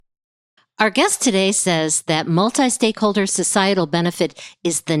Our guest today says that multi-stakeholder societal benefit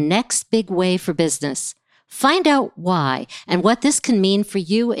is the next big way for business. Find out why and what this can mean for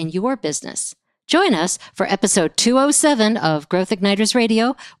you and your business. Join us for episode 207 of Growth Igniters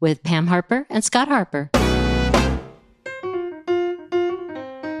Radio with Pam Harper and Scott Harper.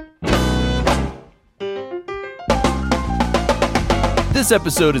 This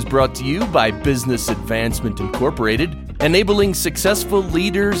episode is brought to you by Business Advancement Incorporated, enabling successful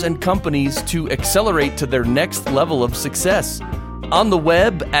leaders and companies to accelerate to their next level of success. On the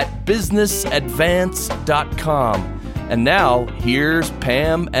web at businessadvance.com. And now, here's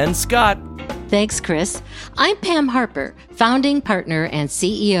Pam and Scott. Thanks, Chris. I'm Pam Harper, founding partner and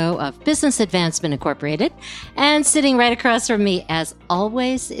CEO of Business Advancement Incorporated. And sitting right across from me, as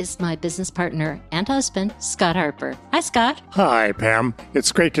always, is my business partner and husband, Scott Harper. Hi, Scott. Hi, Pam.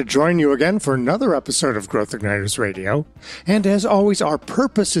 It's great to join you again for another episode of Growth Igniters Radio. And as always, our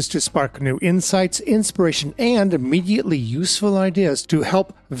purpose is to spark new insights, inspiration, and immediately useful ideas to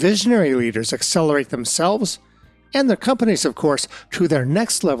help visionary leaders accelerate themselves and their companies, of course, to their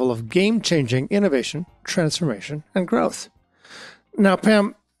next level of game-changing innovation, transformation, and growth. Now,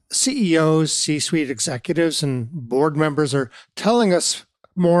 Pam, CEOs, C-suite executives, and board members are telling us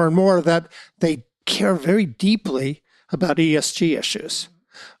more and more that they care very deeply about ESG issues.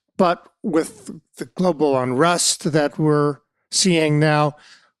 But with the global unrest that we're seeing now,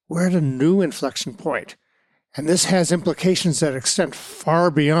 we're at a new inflection point. And this has implications that extend far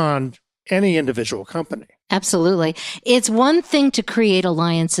beyond any individual company. Absolutely. It's one thing to create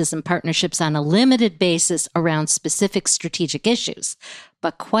alliances and partnerships on a limited basis around specific strategic issues,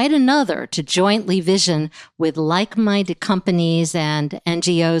 but quite another to jointly vision with like-minded companies and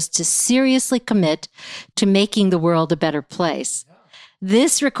NGOs to seriously commit to making the world a better place.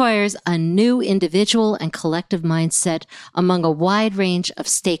 This requires a new individual and collective mindset among a wide range of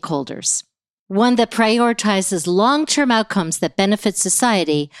stakeholders, one that prioritizes long-term outcomes that benefit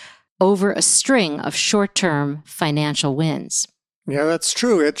society over a string of short-term financial wins. Yeah, that's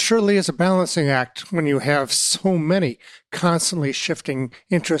true. It surely is a balancing act when you have so many constantly shifting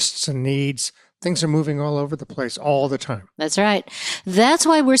interests and needs. Things are moving all over the place all the time. That's right. That's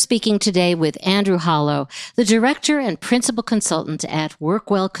why we're speaking today with Andrew Hollo, the director and principal consultant at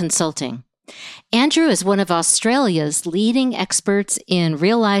Workwell Consulting. Andrew is one of Australia's leading experts in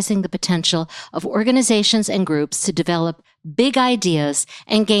realizing the potential of organizations and groups to develop big ideas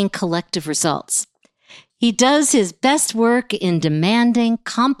and gain collective results. He does his best work in demanding,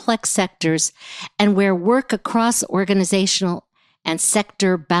 complex sectors and where work across organizational and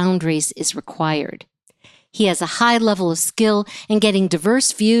sector boundaries is required. He has a high level of skill in getting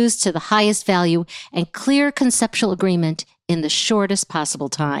diverse views to the highest value and clear conceptual agreement in the shortest possible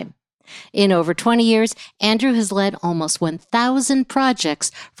time. In over 20 years, Andrew has led almost 1,000 projects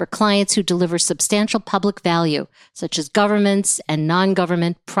for clients who deliver substantial public value, such as governments and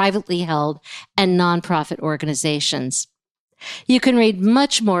non-government, privately held, and nonprofit organizations. You can read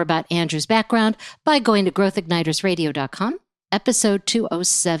much more about Andrew's background by going to growthignitersradio.com, episode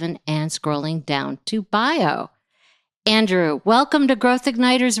 207, and scrolling down to bio. Andrew, welcome to Growth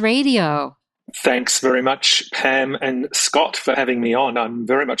Igniters Radio. Thanks very much, Pam and Scott, for having me on. I'm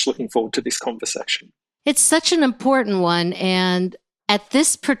very much looking forward to this conversation. It's such an important one. And at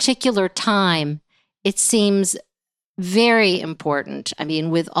this particular time, it seems very important. I mean,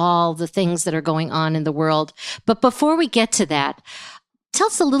 with all the things that are going on in the world. But before we get to that, tell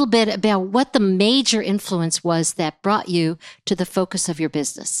us a little bit about what the major influence was that brought you to the focus of your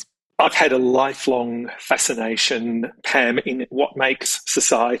business. I've had a lifelong fascination, Pam, in what makes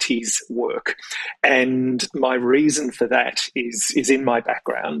societies work. And my reason for that is in my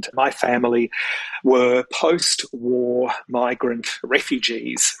background. My family were post-war migrant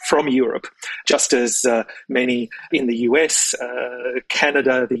refugees from Europe, just as many in the US,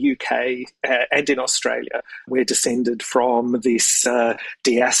 Canada, the UK, and in Australia. We're descended from this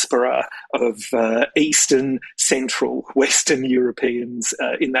diaspora of Eastern, Central, Western Europeans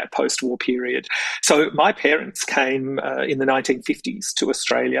in that post-war period. So my parents came in the 1950s to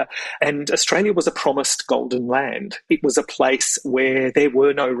Australia, and Australia was a promised golden land. It was a place where there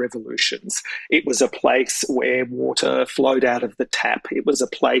were no revolutions. It was a place where water flowed out of the tap. It was a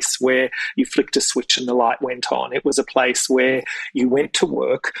place where you flicked a switch and the light went on. It was a place where you went to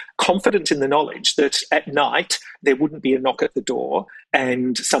work confident in the knowledge that at night there wouldn't be a knock at the door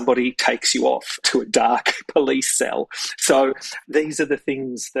and somebody takes you off to a dark police cell. So these are the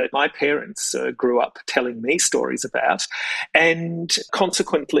things that my parents grew up telling me stories about. And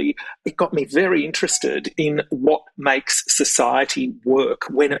consequently, it got me very interested in what makes society work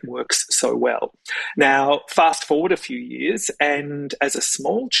when it works so well. Now, fast forward a few years, and as a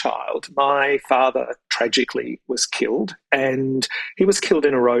small child, my father tragically was killed, and he was killed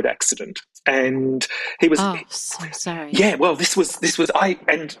in a road accident. And he was... Oh, so sorry. Yeah, well, this was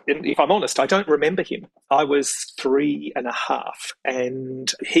and if I'm honest, I don't remember him. I was 3.5,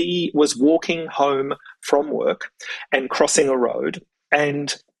 and he was walking home from work and crossing a road,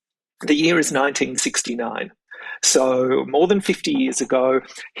 and the year is 1969. So more than 50 years ago,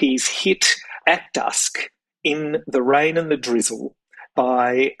 he's hit at dusk in the rain and the drizzle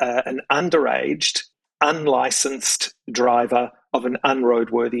by an underaged, unlicensed driver of an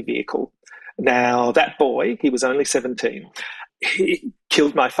unroadworthy vehicle. Now, that boy, he was only 17, he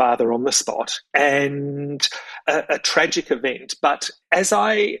killed my father on the spot, and a tragic event. But as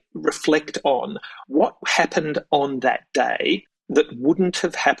I reflect on what happened on that day that wouldn't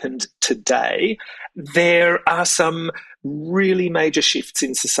have happened today, there are some really major shifts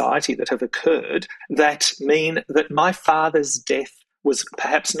in society that have occurred that mean that my father's death was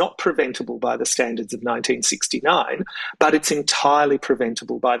perhaps not preventable by the standards of 1969, but it's entirely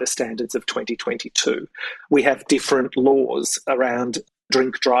preventable by the standards of 2022. We have different laws around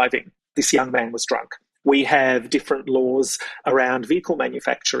drink driving. This young man was drunk. We have different laws around vehicle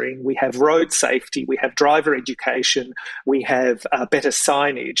manufacturing. We have road safety. We have driver education. We have better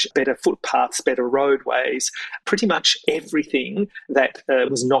signage, better footpaths, better roadways, pretty much everything that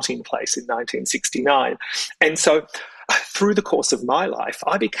was not in place in 1969. And so through the course of my life,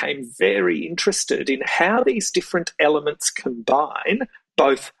 I became very interested in how these different elements combine,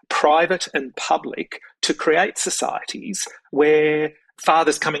 both private and public, to create societies where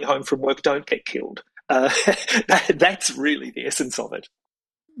fathers coming home from work don't get killed. That's really the essence of it.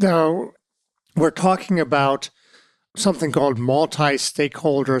 Now, we're talking about something called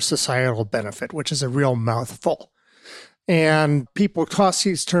multi-stakeholder societal benefit, which is a real mouthful. And people toss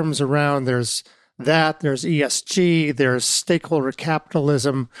these terms around. There's ESG, there's stakeholder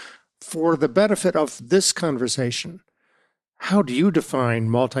capitalism. For the benefit of this conversation, how do you define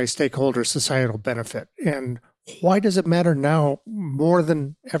multi-stakeholder societal benefit, and why does it matter now more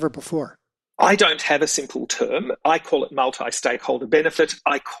than ever before? I don't have a simple term. I call it multi-stakeholder benefit.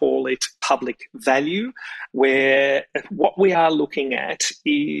 I call it public value, where what we are looking at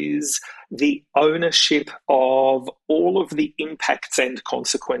is the ownership of all of the impacts and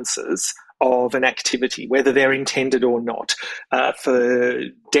consequences of an activity, whether they're intended or not. For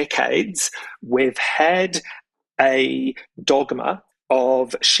decades, we've had a dogma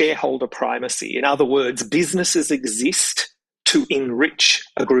of shareholder primacy. In other words, businesses exist to enrich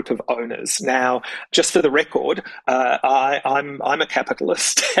a group of owners. Now, just for the record, I'm a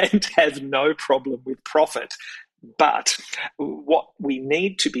capitalist and have no problem with profit. But what we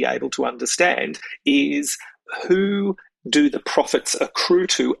need to be able to understand is who do the profits accrue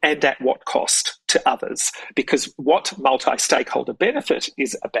to and at what cost to others? Because what multi-stakeholder benefit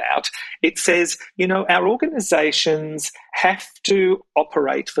is about, it says, our organizations have to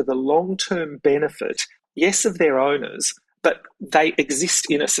operate for the long-term benefit, yes, of their owners, but they exist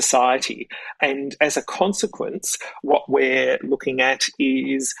in a society. And as a consequence, what we're looking at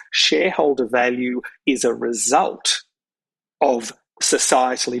is shareholder value is a result of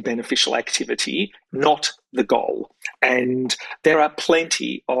societally beneficial activity, not the goal. And there are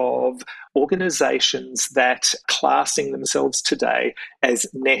plenty of organizations that are classing themselves today as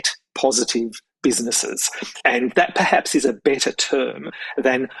net positive businesses. And that perhaps is a better term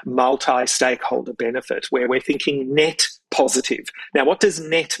than multi-stakeholder benefit, where we're thinking net positive. Now, what does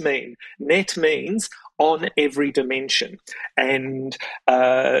net mean? Net means on every dimension. And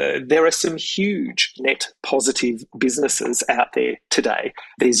there are some huge net positive businesses out there today.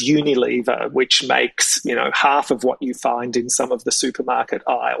 There's Unilever, which makes, half of what you find in some of the supermarket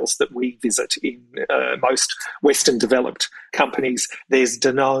aisles that we visit in most Western developed companies. There's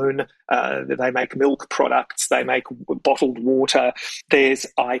Danone, they make milk products, they make bottled water. There's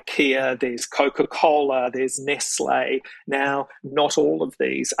IKEA, there's Coca-Cola, there's Nestle. Now, not all of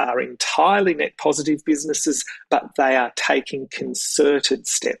these are entirely net positive businesses, but they are taking concerted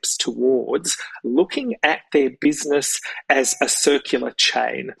steps towards looking at their business as a circular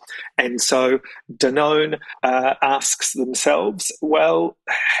chain. And so Danone asks themselves, well,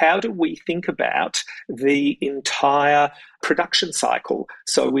 how do we think about the entire production cycle?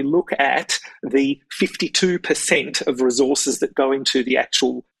 So we look at the 52% of resources that go into the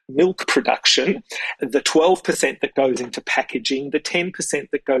actual milk production, the 12% that goes into packaging, the 10%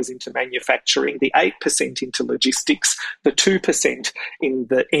 that goes into manufacturing, the 8% into logistics, the 2% in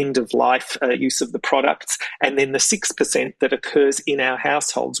the end of life use of the products, and then the 6% that occurs in our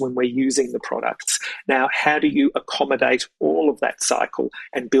households when we're using the products. Now, how do you accommodate all of that cycle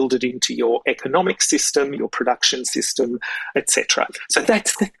and build it into your economic system, your production system, etc.? So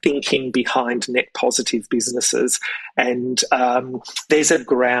that's the thinking behind net positive businesses. And there's a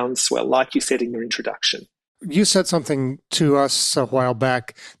groundswell, like you said in your introduction. You said something to us a while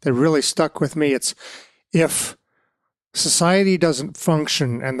back that really stuck with me. It's if society doesn't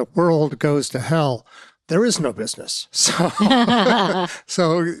function and the world goes to hell, there is no business. So,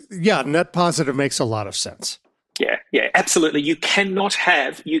 yeah, net positive makes a lot of sense. Yeah, absolutely. You cannot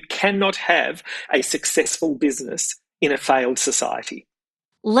have a successful business in a failed society.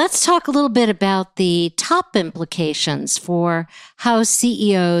 Let's talk a little bit about the top implications for how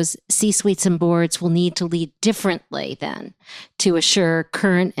CEOs, C-suites, and boards will need to lead differently then to assure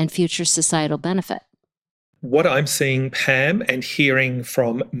current and future societal benefit. What I'm seeing, Pam, and hearing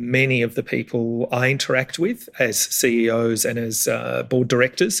from many of the people I interact with as CEOs and as board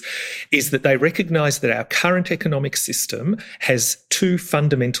directors is that they recognise that our current economic system has two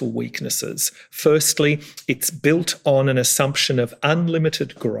fundamental weaknesses. Firstly, it's built on an assumption of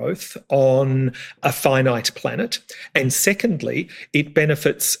unlimited growth on a finite planet. And secondly, it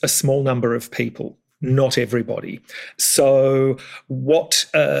benefits a small number of people. Not everybody. So what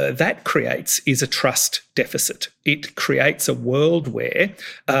that creates is a trust deficit. It creates a world where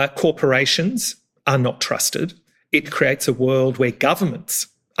corporations are not trusted. It creates a world where governments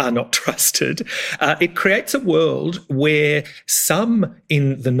are not trusted. It creates a world where some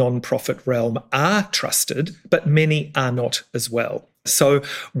in the non-profit realm are trusted, but many are not as well. So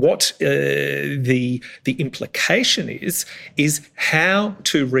what the implication is how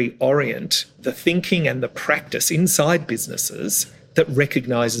to reorient the thinking and the practice inside businesses that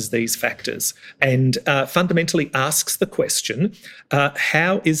recognises these factors and fundamentally asks the question,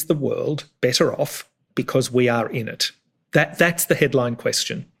 how is the world better off because we are in it? That's the headline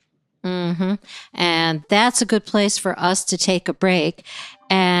question. Mm-hmm. And that's a good place for us to take a break.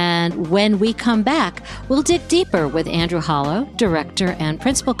 And when we come back, we'll dig deeper with Andrew Hollo, Director and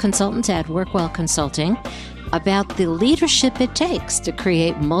Principal Consultant at Workwell Consulting, about the leadership it takes to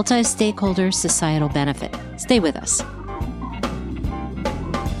create multi-stakeholder societal benefit. Stay with us.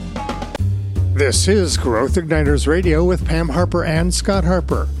 This is Growth Igniters Radio with Pam Harper and Scott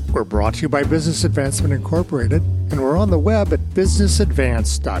Harper. We're brought to you by Business Advancement Incorporated, and we're on the web at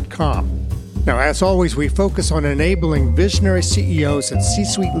businessadvance.com. Now, as always, we focus on enabling visionary CEOs and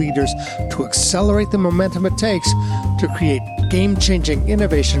C-suite leaders to accelerate the momentum it takes to create game-changing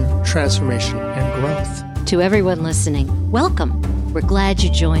innovation, transformation, and growth. To everyone listening, welcome. We're glad you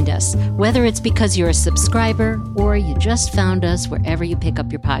joined us, whether it's because you're a subscriber or you just found us wherever you pick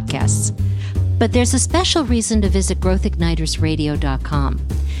up your podcasts. But there's a special reason to visit growthignitersradio.com.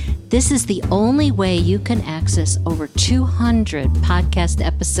 This is the only way you can access over 200 podcast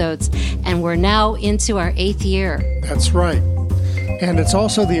episodes, and we're now into our 8th year. That's right. And it's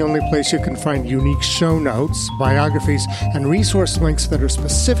also the only place you can find unique show notes, biographies, and resource links that are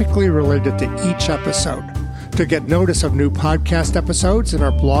specifically related to each episode. To get notice of new podcast episodes and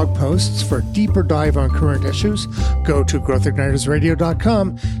our blog posts for a deeper dive on current issues, go to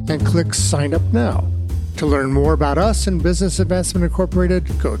growthignitersradio.com and click Sign Up Now. To learn more about us and Business Advancement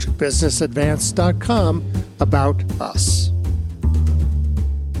Incorporated, go to businessadvance.com about us.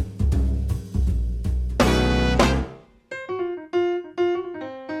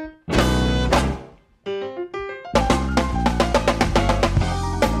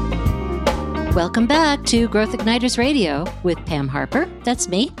 Welcome back to Growth Igniters Radio with Pam Harper, that's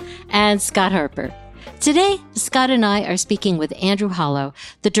me, and Scott Harper. Today, Scott and I are speaking with Andrew Hollo,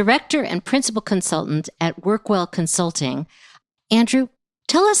 the Director and Principal Consultant at Workwell Consulting. Andrew,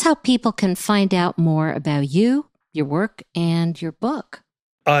 tell us how people can find out more about you, your work, and your book.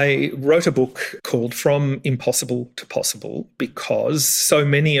 I wrote a book called From Impossible to Possible because so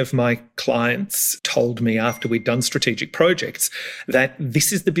many of my clients told me after we'd done strategic projects that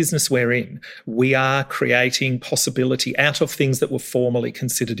this is the business we're in. We are creating possibility out of things that were formerly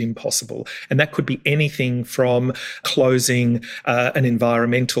considered impossible. And that could be anything from closing an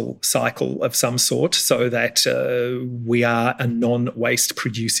environmental cycle of some sort so that we are a non-waste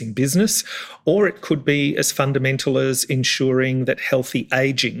producing business, or it could be as fundamental as ensuring that healthy aging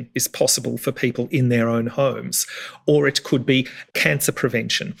aging is possible for people in their own homes, or it could be cancer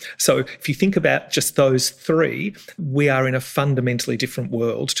prevention. So if you think about just those three, we are in a fundamentally different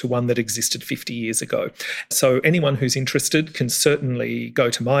world to one that existed 50 years ago. So anyone who's interested can certainly go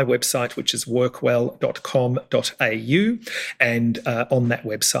to my website, which is workwell.com.au, and on that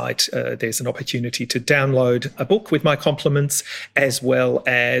website there's an opportunity to download a book with my compliments, as well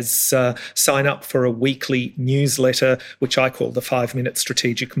as sign up for a weekly newsletter, which I call the 5-Minute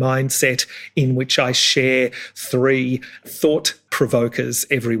Strategic Mindset, in which I share 3 thought provokers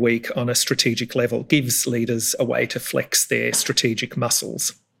every week on a strategic level. Gives leaders a way to flex their strategic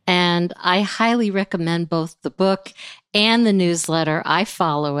muscles. And I highly recommend both the book and the newsletter. I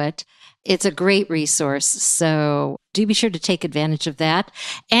follow it. It's a great resource, so do be sure to take advantage of that.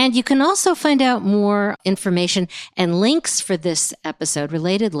 And you can also find out more information and links for this episode,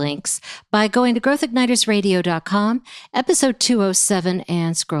 related links, by going to growthignitersradio.com, episode 207,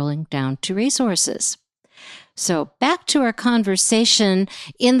 and scrolling down to resources. So back to our conversation.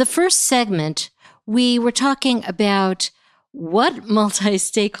 In the first segment, we were talking about what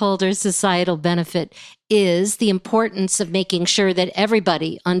multi-stakeholder societal benefit is, the importance of making sure that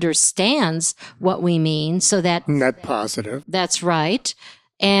everybody understands what we mean so that net positive. That's right.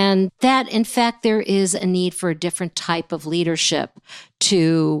 And that, in fact, there is a need for a different type of leadership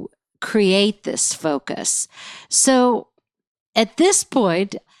to create this focus. So at this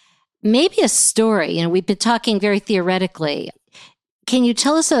point, maybe a story, we've been talking very theoretically. Can you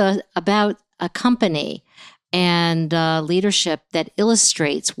tell us about a company and leadership that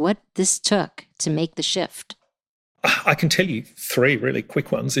illustrates what this took to make the shift? I can tell you 3 really quick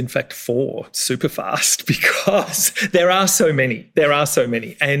ones, in fact 4 super fast, because there are so many.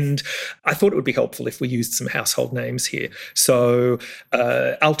 And I thought it would be helpful if we used some household names here. So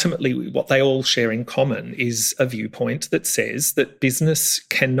ultimately what they all share in common is a viewpoint that says that business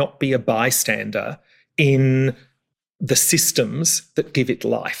cannot be a bystander in the systems that give it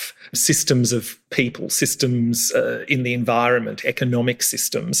life, systems of people, systems in the environment, economic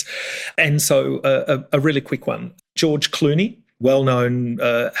systems. And so a really quick one. George Clooney, well-known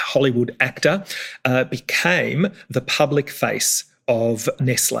Hollywood actor, became the public face of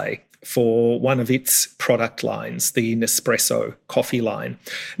Nestlé for one of its product lines, the Nespresso coffee line.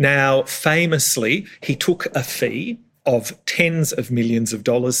 Now, famously, he took a fee of tens of millions of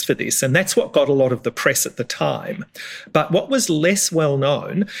dollars for this. And that's what got a lot of the press at the time. But what was less well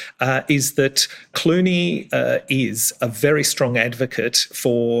known is that Clooney is a very strong advocate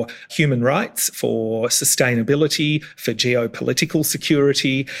for human rights, for sustainability, for geopolitical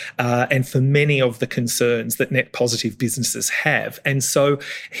security, and for many of the concerns that net positive businesses have. And so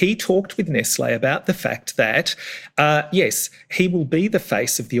he talked with Nestlé about the fact that, yes, he will be the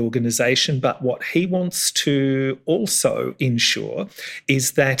face of the organisation, but what he wants to also ensure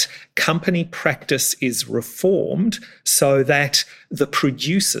is that company practice is reformed so that the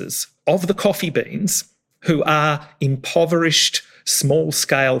producers of the coffee beans, who are impoverished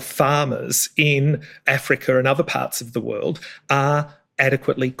small-scale farmers in Africa and other parts of the world, are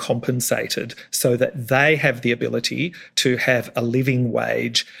adequately compensated so that they have the ability to have a living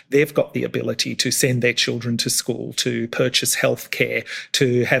wage. They've got the ability to send their children to school, to purchase healthcare,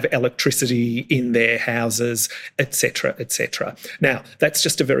 to have electricity in their houses, etc., etc. Now, that's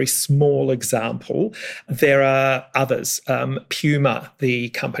just a very small example. There are others. Puma, the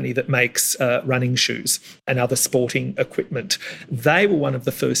company that makes running shoes and other sporting equipment, they were one of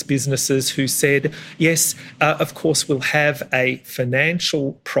the first businesses who said, yes, of course, we'll have a financial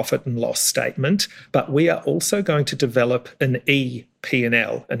profit and loss statement, but we are also going to develop an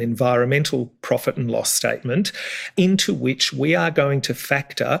P&L, an environmental profit and loss statement, into which we are going to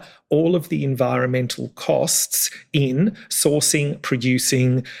factor all of the environmental costs in sourcing,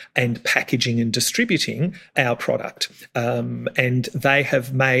 producing, and packaging and distributing our product. And they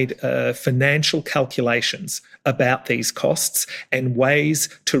have made financial calculations about these costs and ways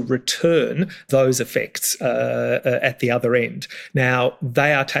to return those effects at the other end. Now,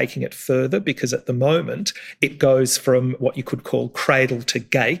 they are taking it further because at the moment it goes from what you could call cradle to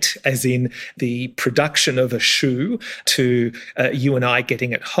gate, as in the production of a shoe, to you and I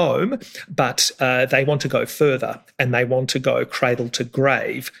getting it home, but they want to go further and they want to go cradle to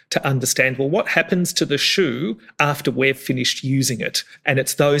grave to understand, well, what happens to the shoe after we've finished using it? And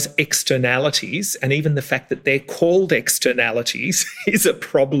it's those externalities, and even the fact that they're called externalities is a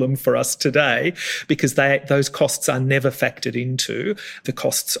problem for us today, because those costs are never factored into the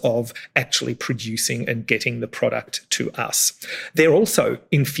costs of actually producing and getting the product to us. they're also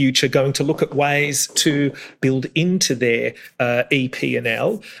in future going to look at ways to build into their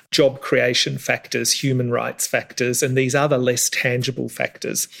EP&L job creation factors, human rights factors, and these other less tangible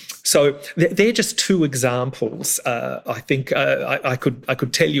factors. So they're just two examples. I think I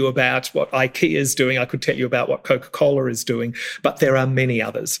could tell you about what IKEA is doing. I could tell you about what Coca-Cola is doing, but there are many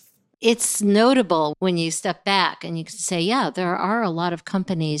others. It's notable when you step back and you can say, yeah, there are a lot of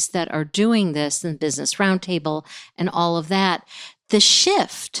companies that are doing this in Business Roundtable and all of that. The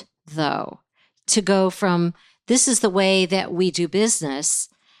shift, though, to go from this is the way that we do business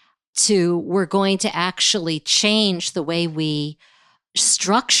to we're going to actually change the way we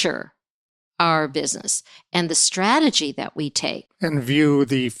structure our business and the strategy that we take. And view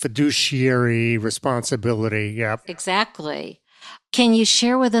the fiduciary responsibility. Yep. Exactly. Can you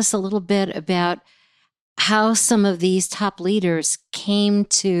share with us a little bit about how some of these top leaders came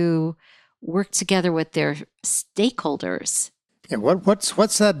to work together with their stakeholders? Yeah,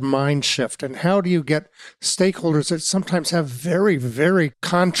 what's that mind shift, and how do you get stakeholders that sometimes have very, very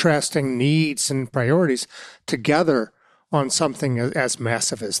contrasting needs and priorities together on something as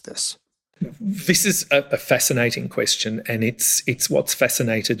massive as this? This is a fascinating question, and it's what's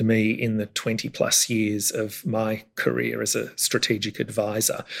fascinated me in the 20 plus years of my career as a strategic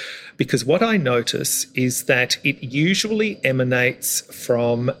advisor, because what I notice is that it usually emanates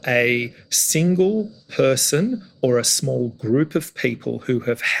from a single person or a small group of people who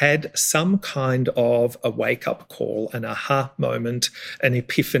have had some kind of a wake-up call, an aha moment, an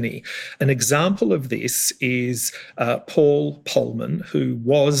epiphany. An example of this is Paul Polman, who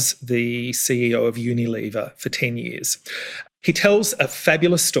was the CEO of Unilever for 10 years. He tells a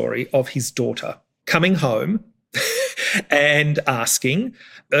fabulous story of his daughter coming home and asking,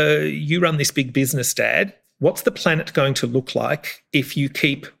 you run this big business, Dad. What's the planet going to look like if you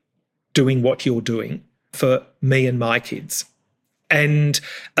keep doing what you're doing for me and my kids? And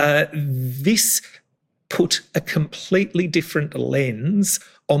this put a completely different lens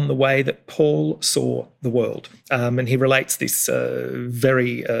on the way that Paul saw the world. And he relates this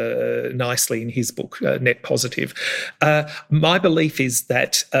very nicely in his book, Net Positive. My belief is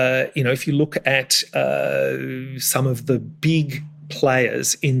that, if you look at some of the big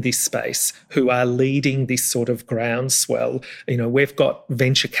players in this space who are leading this sort of groundswell. We've got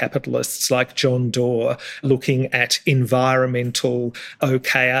venture capitalists like John Doerr looking at environmental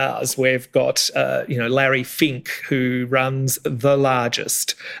OKRs. We've got, Larry Fink, who runs the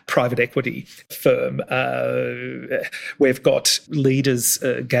largest private equity firm. We've got leaders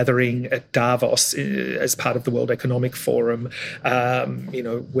gathering at Davos as part of the World Economic Forum.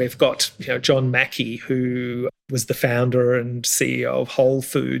 We've got, John Mackey, who was the founder and CEO of Whole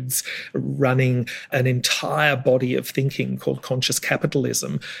Foods, running an entire body of thinking called conscious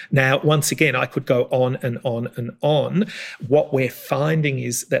capitalism. Now, once again, I could go on and on and on. What we're finding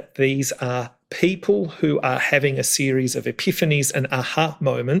is that these are people who are having a series of epiphanies and aha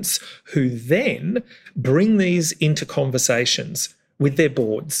moments, who then bring these into conversations with their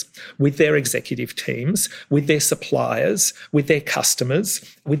boards, with their executive teams, with their suppliers, with their customers,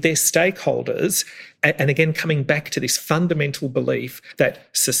 with their stakeholders. And again, coming back to this fundamental belief that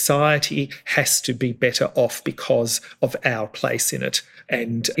society has to be better off because of our place in it.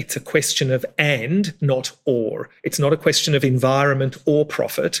 And it's a question of and, not or. It's not a question of environment or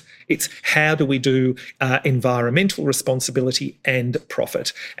profit. It's how do we do environmental responsibility and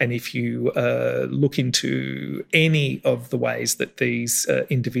profit. And if you look into any of the ways that these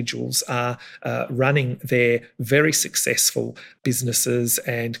individuals are running their very successful businesses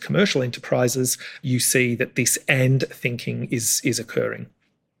and commercial enterprises, you see that this and thinking is occurring.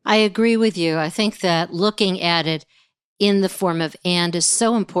 I agree with you. I think that looking at it in the form of and is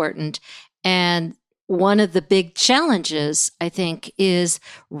so important. And one of the big challenges, I think, is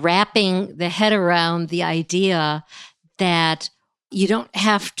wrapping the head around the idea that you don't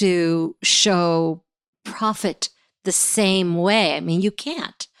have to show profit the same way. I mean, you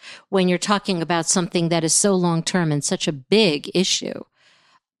can't when you're talking about something that is so long-term and such a big issue,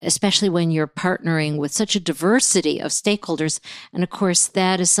 especially when you're partnering with such a diversity of stakeholders. And of course,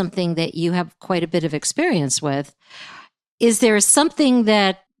 that is something that you have quite a bit of experience with. Is there something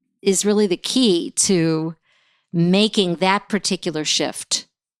that is really the key to making that particular shift?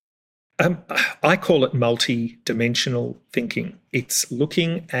 I call it multi-dimensional thinking. It's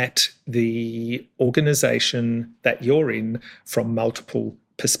looking at the organization that you're in from multiple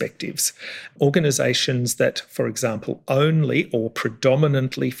perspectives. Organizations that, for example, only or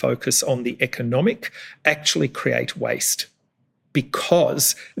predominantly focus on the economic actually create waste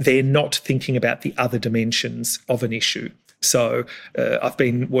because they're not thinking about the other dimensions of an issue. So I've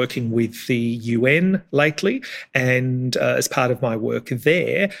been working with the UN lately, and as part of my work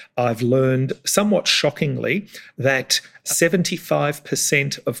there, I've learned somewhat shockingly that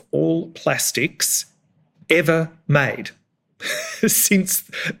 75% of all plastics ever made since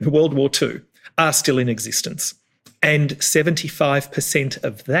World War II are still in existence. And 75%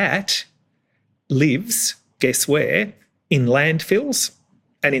 of that lives, guess where, in landfills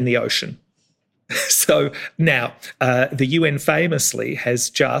and in the ocean. So now, the UN famously has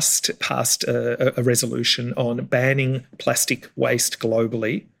just passed a resolution on banning plastic waste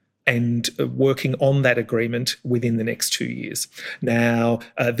globally and working on that agreement within the next 2 years. Now,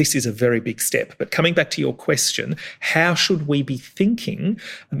 this is a very big step. But coming back to your question, how should we be thinking?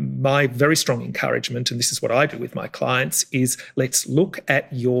 My very strong encouragement, and this is what I do with my clients, is let's look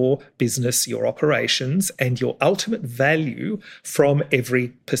at your business, your operations, and your ultimate value from every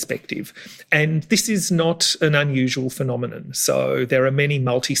perspective. And this is not an unusual phenomenon. So there are many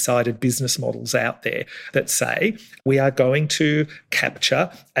multi-sided business models out there that say we are going to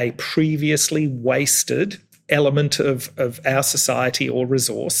capture a previously wasted element of our society or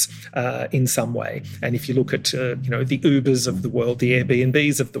resource in some way. And if you look at the Ubers of the world, the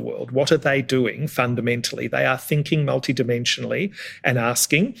Airbnbs of the world, what are they doing fundamentally? They are thinking multidimensionally and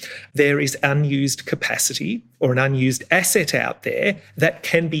asking, there is unused capacity or an unused asset out there that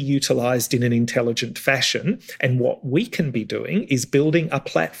can be utilised in an intelligent fashion. And what we can be doing is building a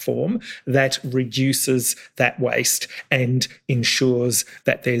platform that reduces that waste and ensures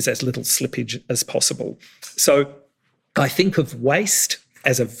that there's as little slippage as possible. So I think of waste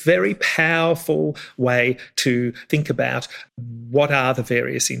as a very powerful way to think about what are the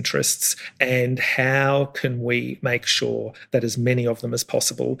various interests and how can we make sure that as many of them as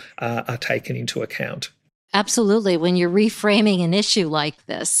possible are taken into account. Absolutely. When you're reframing an issue like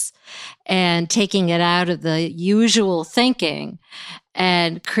this and taking it out of the usual thinking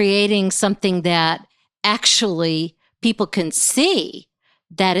and creating something that actually people can see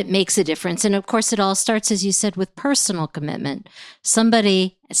that it makes a difference. And of course, it all starts, as you said, with personal commitment.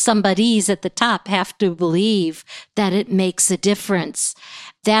 Somebody's at the top have to believe that it makes a difference.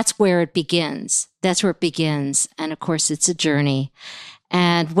 That's where it begins. And of course, it's a journey.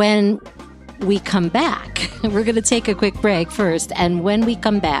 And when we come back, we're going to take a quick break first. And when we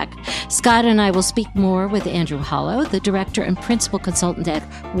come back, Scott and I will speak more with Andrew Hollo, the director and principal consultant at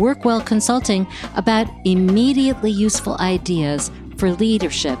Workwell Consulting, about immediately useful ideas for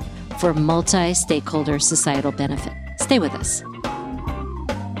leadership for multi-stakeholder societal benefit. Stay with us.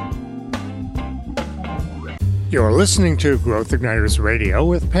 You're listening to Growth Igniters Radio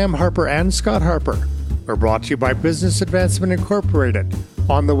with Pam Harper and Scott Harper. We're brought to you by Business Advancement Incorporated,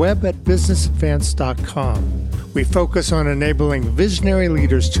 on the web at businessadvance.com. We focus on enabling visionary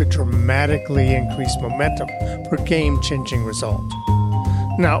leaders to dramatically increase momentum for game-changing results.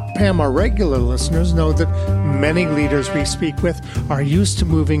 Now, Pam, our regular listeners know that many leaders we speak with are used to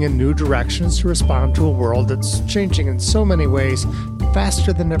moving in new directions to respond to a world that's changing in so many ways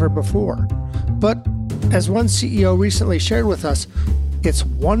faster than ever before. But as one CEO recently shared with us, it's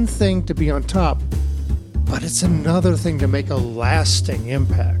one thing to be on top, but it's another thing to make a lasting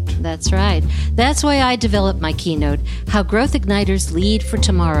impact. That's right. That's why I developed my keynote, How Growth Igniters Lead for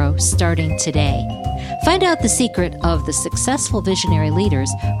Tomorrow, starting today. Find out the secret of the successful visionary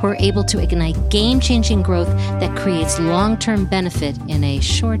leaders who are able to ignite game-changing growth that creates long-term benefit in a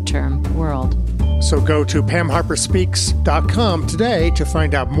short-term world. So go to PamHarperSpeaks.com today to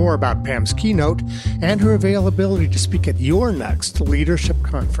find out more about Pam's keynote and her availability to speak at your next leadership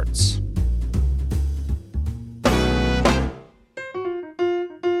conference.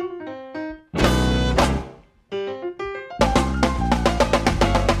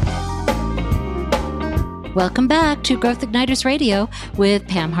 Welcome back to Growth Igniters Radio with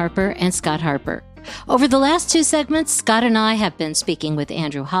Pam Harper and Scott Harper. Over the last two segments, Scott and I have been speaking with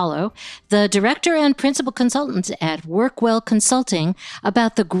Andrew Hollo, the director and principal consultant at Workwell Consulting,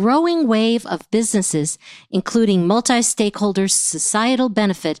 about the growing wave of businesses, including multi-stakeholder societal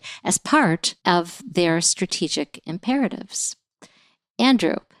benefit as part of their strategic imperatives.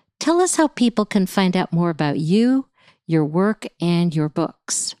 Andrew, tell us how people can find out more about you, your work, and your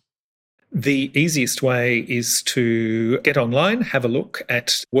books. The easiest way is to get online, have a look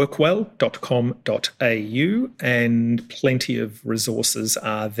at workwell.com.au, and plenty of resources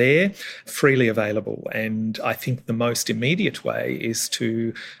are there, freely available. And I think the most immediate way is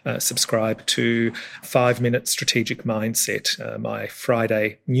to subscribe to 5-Minute Strategic Mindset, my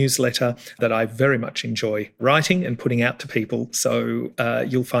Friday newsletter that I very much enjoy writing and putting out to people. So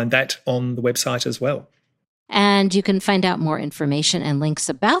you'll find that on the website as well. And you can find out more information and links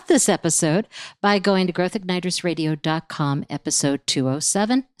about this episode by going to growthignitersradio.com, episode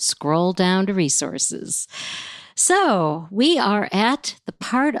 207. Scroll down to resources. So we are at the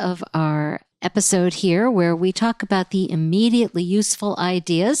part of our episode here where we talk about the immediately useful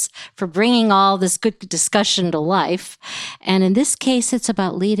ideas for bringing all this good discussion to life. And in this case, it's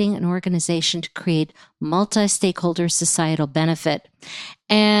about leading an organization to create multi-stakeholder societal benefit.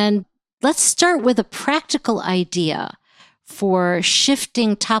 And let's start with a practical idea for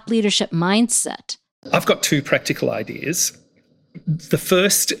shifting top leadership mindset. I've got two practical ideas. The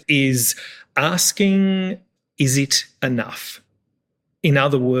first is asking, is it enough? In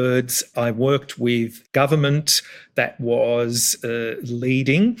other words, I worked with government that was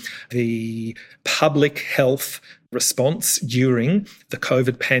leading the public health response during the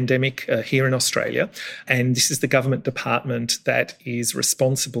COVID pandemic here in Australia. And this is the government department that is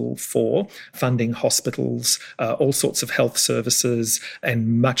responsible for funding hospitals, all sorts of health services,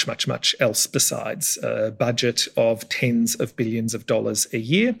 and much, much, much else besides, a budget of tens of billions of dollars a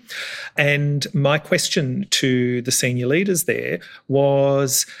year. And my question to the senior leaders there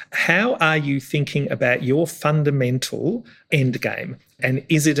was, how are you thinking about your fundamental end game? And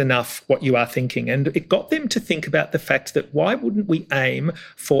is it enough what you are thinking? And it got them to think about the fact that why wouldn't we aim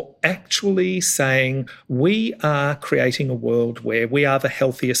for actually saying we are creating a world where we are the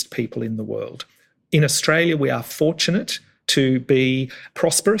healthiest people in the world. In Australia, we are fortunate to be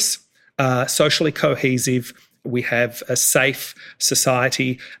prosperous, socially cohesive. We have a safe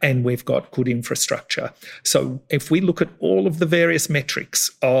society and we've got good infrastructure. So if we look at all of the various metrics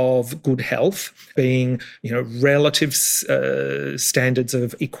of good health, being, relative standards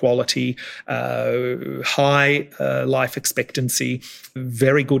of equality, high life expectancy,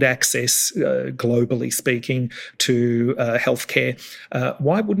 very good access, globally speaking, to healthcare,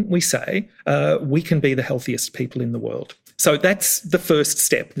 why wouldn't we say we can be the healthiest people in the world? So that's the first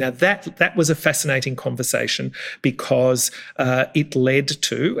step. Now, that was a fascinating conversation because it led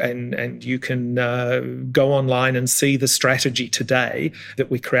to, and you can go online and see the strategy today that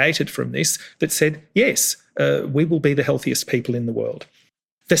we created from this that said, yes, we will be the healthiest people in the world.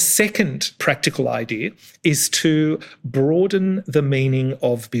 The second practical idea is to broaden the meaning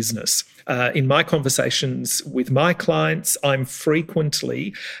of business. In my conversations with my clients, I'm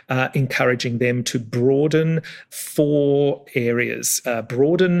frequently encouraging them to broaden 4 areas.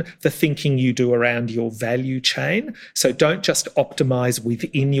 Broaden the thinking you do around your value chain. So don't just optimize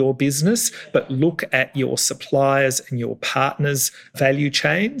within your business, but look at your suppliers and your partners' value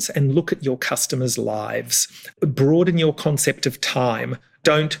chains and look at your customers' lives. Broaden your concept of time.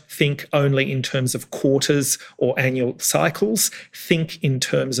 Don't think only in terms of quarters or annual cycles. Think in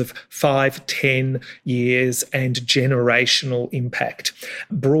terms of 5, 10 years and generational impact.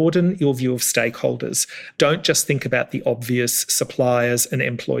 Broaden your view of stakeholders. Don't just think about the obvious suppliers and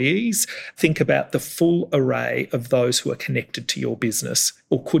employees. Think about the full array of those who are connected to your business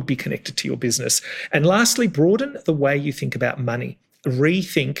or could be connected to your business. And lastly, broaden the way you think about money.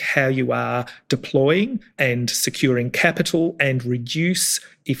 Rethink how you are deploying and securing capital and reduce,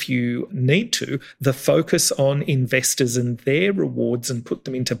 if you need to, the focus on investors and their rewards and put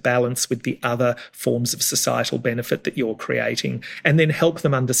them into balance with the other forms of societal benefit that you're creating, and then help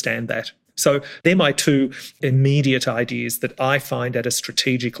them understand that. So they're my 2 immediate ideas that I find at a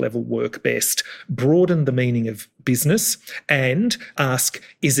strategic level work best. Broaden the meaning of business and ask,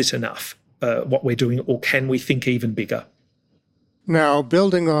 is it enough, what we're doing, or can we think even bigger? Now,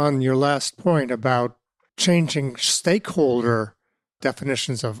 building on your last point about changing stakeholder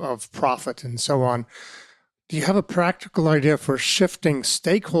definitions of profit and so on, do you have a practical idea for shifting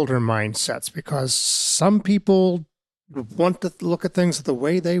stakeholder mindsets? Because some people want to look at things the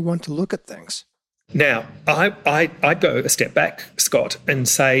way they want to look at things. Now, I'd go a step back, Scott, and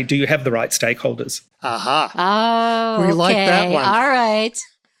say, do you have the right stakeholders? Aha. Oh, We like that one. All right.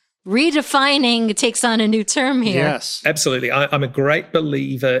 Redefining takes on a new term here. Yes. Absolutely. I'm a great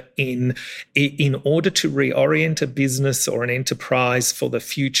believer in order to reorient a business or an enterprise for the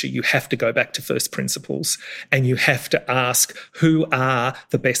future, you have to go back to first principles and you have to ask, who are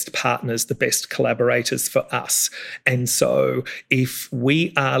the best partners, the best collaborators for us? And so if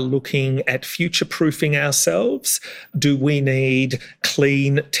we are looking at future-proofing ourselves, do we need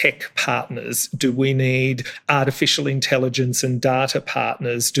clean tech partners? Do we need artificial intelligence and data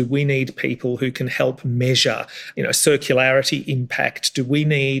partners? Do we need people who can help measure, circularity impact? Do we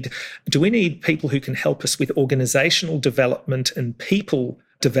need people who can help us with organizational development and people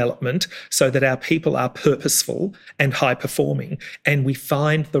development so that our people are purposeful and high performing, and we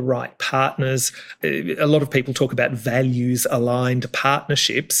find the right partners. A lot of people talk about values aligned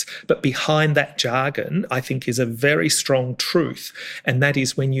partnerships, but behind that jargon, I think, is a very strong truth. And that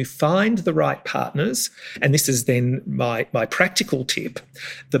is, when you find the right partners, and this is then my practical tip,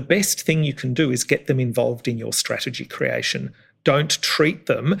 the best thing you can do is get them involved in your strategy creation. Don't treat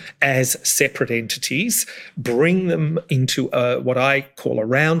them as separate entities. Bring them into what I call a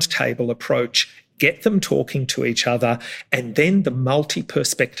roundtable approach. Get them talking to each other, and then the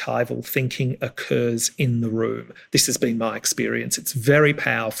multi-perspectival thinking occurs in the room. This has been my experience. It's very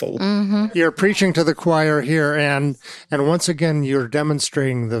powerful. Mm-hmm. You're preaching to the choir here, and once again, you're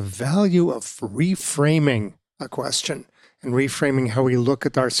demonstrating the value of reframing a question and reframing how we look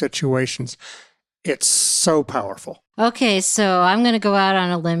at our situations. It's so powerful. Okay, so I'm going to go out on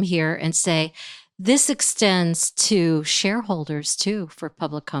a limb here and say this extends to shareholders too for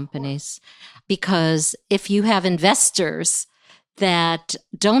public companies, because if you have investors that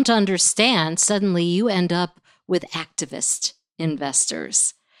don't understand, suddenly you end up with activist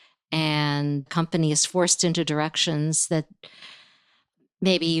investors, and company is forced into directions that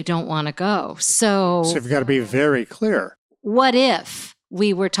maybe you don't want to go. So you've got to be very clear. What if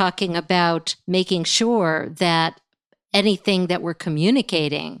we were talking about making sure that anything that we're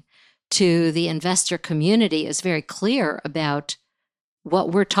communicating to the investor community is very clear about what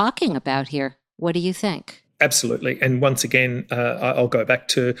we're talking about here? What do you think? Absolutely. And once again, I'll go back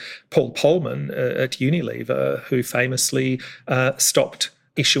to Paul Polman at Unilever, who famously stopped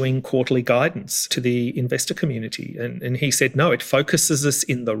issuing quarterly guidance to the investor community. And he said, no, it focuses us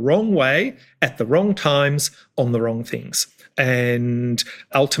in the wrong way, at the wrong times, on the wrong things. And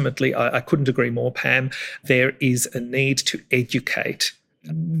ultimately, I couldn't agree more, Pam. There is a need to educate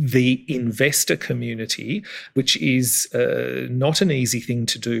the investor community, which is not an easy thing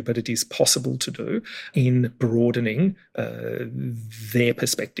to do, but it is possible to do in broadening their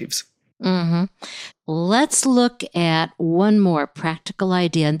perspectives. Mm-hmm. Let's look at one more practical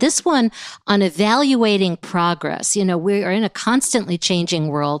idea. And this one on evaluating progress. You know, we are in a constantly changing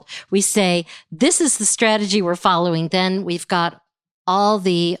world. We say, this is the strategy we're following. Then we've got all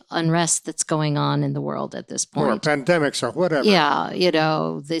the unrest that's going on in the world at this point. Or pandemics or whatever. Yeah, you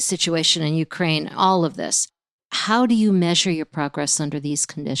know, the situation in Ukraine, all of this. How do you measure your progress under these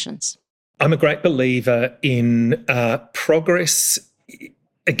conditions? I'm a great believer in progress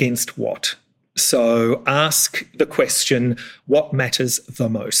against what? So ask the question, what matters the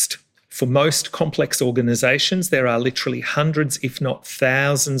most? For most complex organisations, there are literally hundreds, if not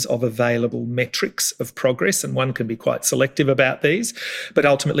thousands, of available metrics of progress, and one can be quite selective about these. But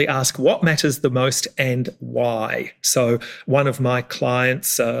ultimately ask what matters the most and why. So one of my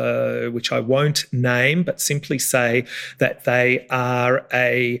clients, which I won't name, but simply say that they are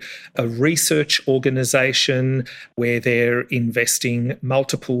a research organisation where they're investing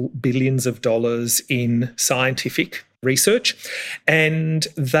multiple billions of dollars in scientific research, and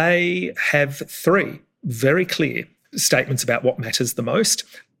they have three very clear statements about what matters the most.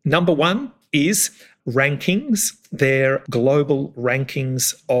 Number one is rankings. Their global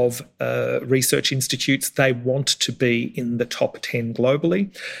rankings of research institutes, they want to be in the top 10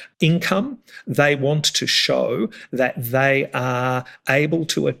 globally. Income, they want to show that they are able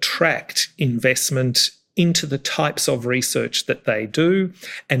to attract investment into the types of research that they do.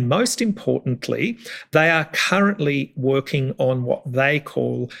 And most importantly, they are currently working on what they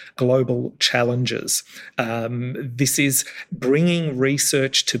call global challenges. This is bringing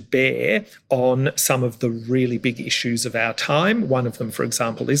research to bear on some of the really big issues of our time. One of them, for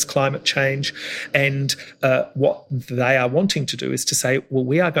example, is climate change. And what they are wanting to do is to say, well,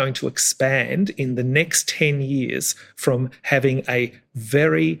 we are going to expand in the next 10 years from having a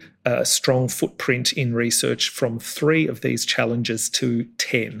very strong footprint in research from 3 of these challenges to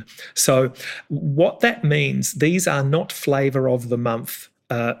 10. So what that means, these are not flavour of the month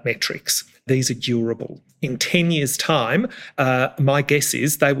metrics. These are durable. In 10 years' time, my guess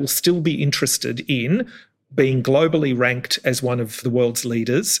is they will still be interested in being globally ranked as one of the world's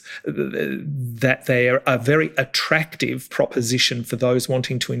leaders, that they're a very attractive proposition for those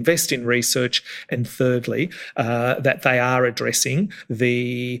wanting to invest in research, and thirdly, that they are addressing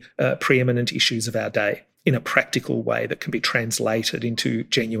the preeminent issues of our day in a practical way that can be translated into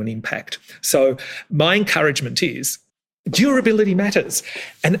genuine impact. So my encouragement is, durability matters,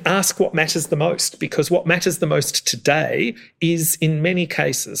 and ask what matters the most, because what matters the most today is in many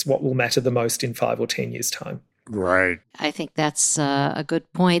cases what will matter the most in 5 or 10 years' time. Right. I think that's a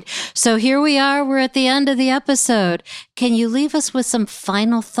good point. So here we are. We're at the end of the episode. Can you leave us with some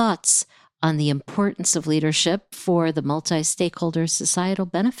final thoughts on the importance of leadership for the multi-stakeholder societal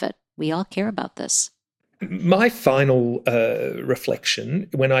benefit. We all care about this. My final reflection,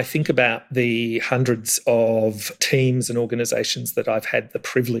 when I think about the hundreds of teams and organisations that I've had the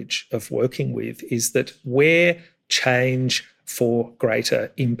privilege of working with, is that where change for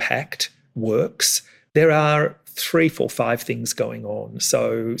greater impact works, there are 3, 4, 5 things going on.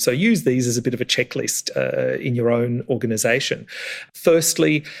 So use these as a bit of a checklist in your own organisation.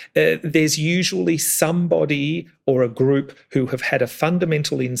 Firstly, there's usually somebody or a group who have had a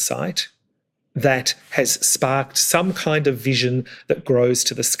fundamental insight that has sparked some kind of vision that grows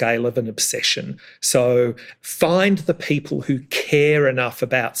to the scale of an obsession. So find the people who care enough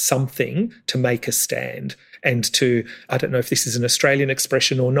about something to make a stand. And to, I don't know if this is an Australian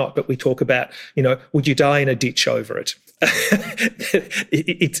expression or not, but we talk about, would you die in a ditch over it?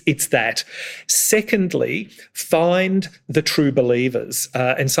 It's that. Secondly, find the true believers.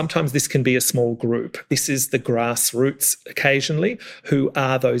 And sometimes this can be a small group. This is the grassroots occasionally, who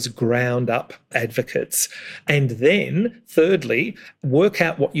are those ground up advocates. And then thirdly, work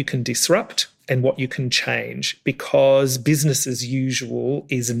out what you can disrupt and what you can change, because business as usual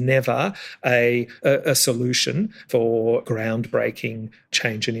is never a solution for groundbreaking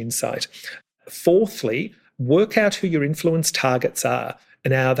change and insight. Fourthly, work out who your influence targets are.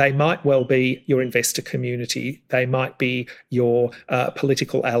 Now, they might well be your investor community, they might be your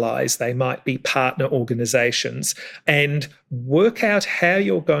political allies, they might be partner organisations, and work out how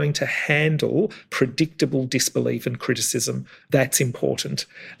you're going to handle predictable disbelief and criticism. That's important.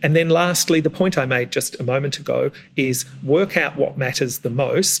 And then lastly, the point I made just a moment ago is work out what matters the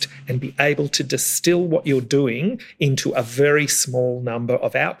most and be able to distill what you're doing into a very small number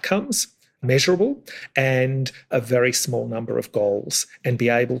of outcomes, measurable, and a very small number of goals, and be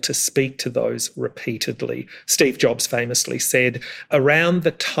able to speak to those repeatedly. Steve Jobs famously said, around the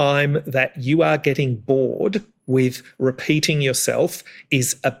time that you are getting bored with repeating yourself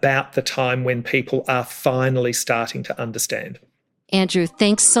is about the time when people are finally starting to understand. Andrew,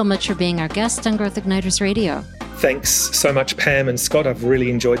 thanks so much for being our guest on Growth Igniters Radio. Thanks so much, Pam and Scott. I've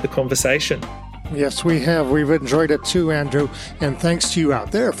really enjoyed the conversation. Yes, we have. We've enjoyed it too, Andrew. And thanks to you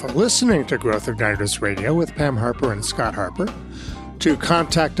out there for listening to Growth Igniters Radio with Pam Harper and Scott Harper. To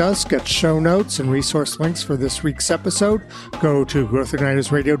contact us, get show notes and resource links for this week's episode, go to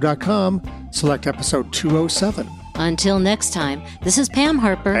growthignitersradio.com, select episode 207. Until next time, this is Pam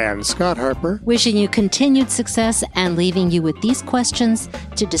Harper and Scott Harper, wishing you continued success and leaving you with these questions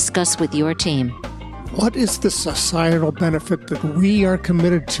to discuss with your team. What is the societal benefit that we are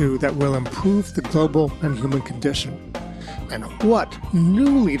committed to that will improve the global and human condition? And what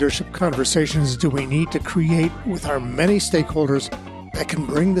new leadership conversations do we need to create with our many stakeholders that can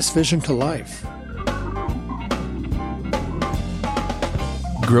bring this vision to life?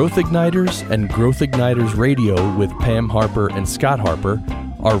 Growth Igniters and Growth Igniters Radio with Pam Harper and Scott Harper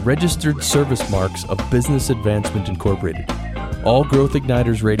are registered service marks of Business Advancement Incorporated. All Growth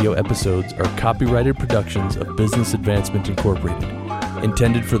Igniters Radio episodes are copyrighted productions of Business Advancement Incorporated,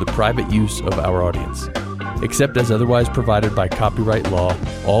 intended for the private use of our audience. Except as otherwise provided by copyright law,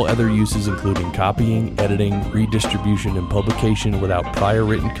 all other uses including copying, editing, redistribution, and publication without prior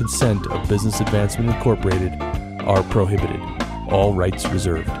written consent of Business Advancement Incorporated are prohibited. All rights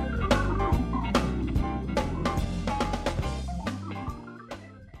reserved.